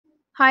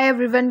Hi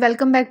everyone,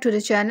 welcome back to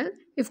the channel.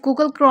 If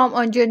Google Chrome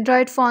on your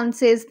Android phone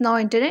says no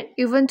internet,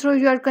 even though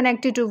you are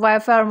connected to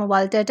Wi-Fi or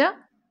mobile data,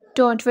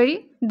 don't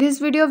worry. This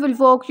video will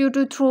walk you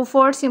through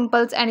 4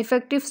 simple and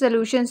effective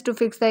solutions to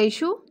fix the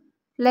issue.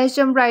 Let's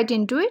jump right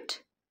into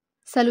it.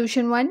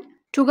 Solution 1.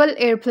 Toggle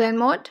Airplane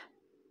Mode.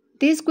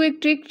 This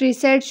quick trick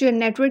resets your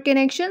network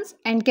connections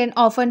and can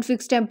often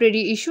fix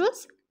temporary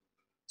issues.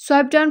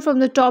 Swipe down from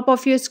the top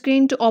of your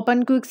screen to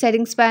open Quick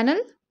Settings panel.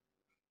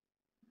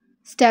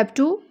 Step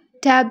 2.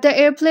 Tap the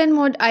airplane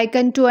mode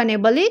icon to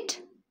enable it.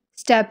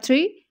 Step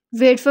 3.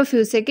 Wait for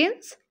few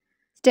seconds.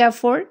 Step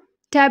 4.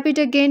 Tap it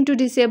again to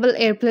disable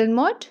airplane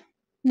mode.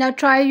 Now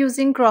try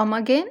using Chrome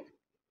again.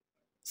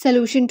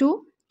 Solution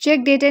 2.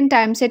 Check date and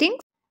time settings.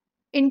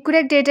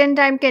 Incorrect date and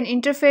time can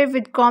interfere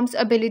with Chrome's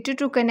ability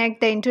to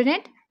connect the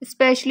internet,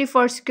 especially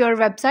for secure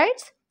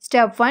websites.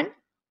 Step 1.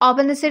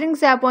 Open the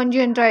Settings app on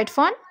your Android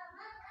phone.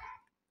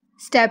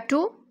 Step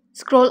 2.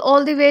 Scroll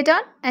all the way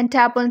down and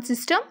tap on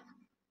System.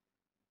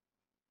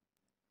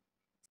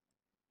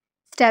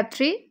 Step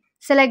 3.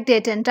 Select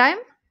date and time.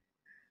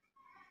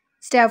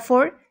 Step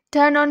 4.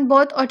 Turn on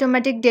both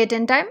automatic date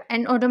and time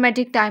and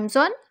automatic time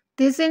zone.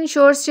 This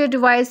ensures your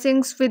device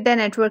syncs with the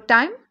network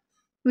time,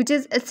 which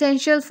is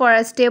essential for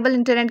a stable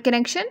internet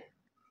connection.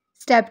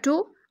 Step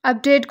 2.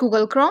 Update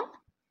Google Chrome.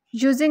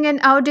 Using an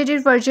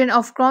outdated version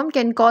of Chrome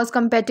can cause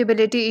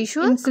compatibility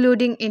issues,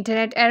 including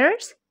internet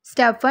errors.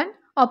 Step 1.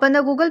 Open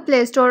the Google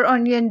Play Store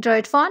on your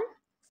Android phone.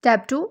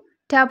 Step 2.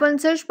 Tap on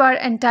search bar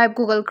and type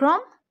Google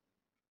Chrome.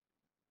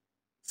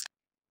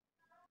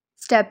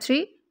 Step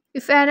 3.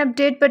 If an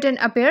update button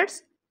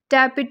appears,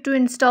 tap it to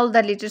install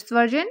the latest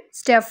version.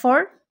 Step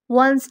 4.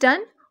 Once done,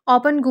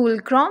 open Google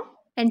Chrome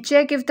and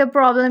check if the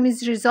problem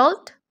is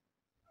resolved.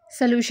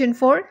 Solution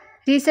 4.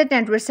 Reset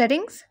network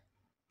settings.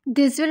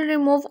 This will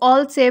remove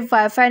all saved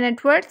Wi-Fi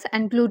networks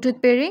and Bluetooth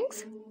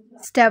pairings.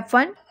 Step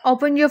 1.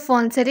 Open your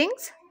phone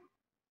settings.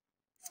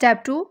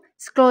 Step 2.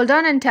 Scroll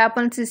down and tap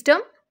on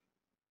System.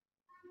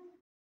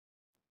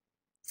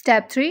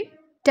 Step 3.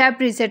 Tap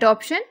Reset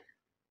option.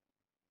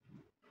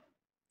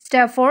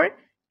 Step 4.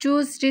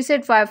 Choose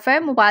Reset Wi-Fi,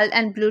 Mobile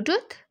and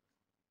Bluetooth.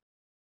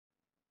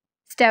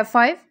 Step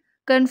 5.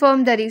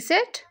 Confirm the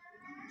reset.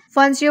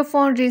 Once your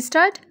phone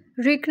restarts,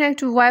 reconnect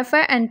to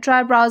Wi-Fi and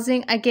try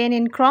browsing again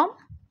in Chrome.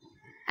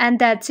 And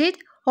that's it.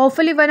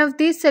 Hopefully one of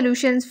these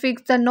solutions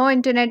fixed the no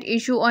internet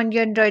issue on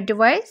your Android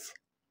device.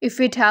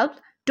 If it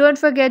helped, don't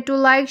forget to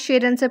like,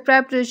 share and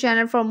subscribe to the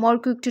channel for more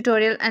quick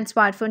tutorial and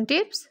smartphone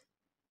tips.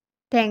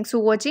 Thanks for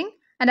watching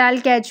and I'll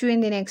catch you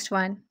in the next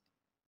one.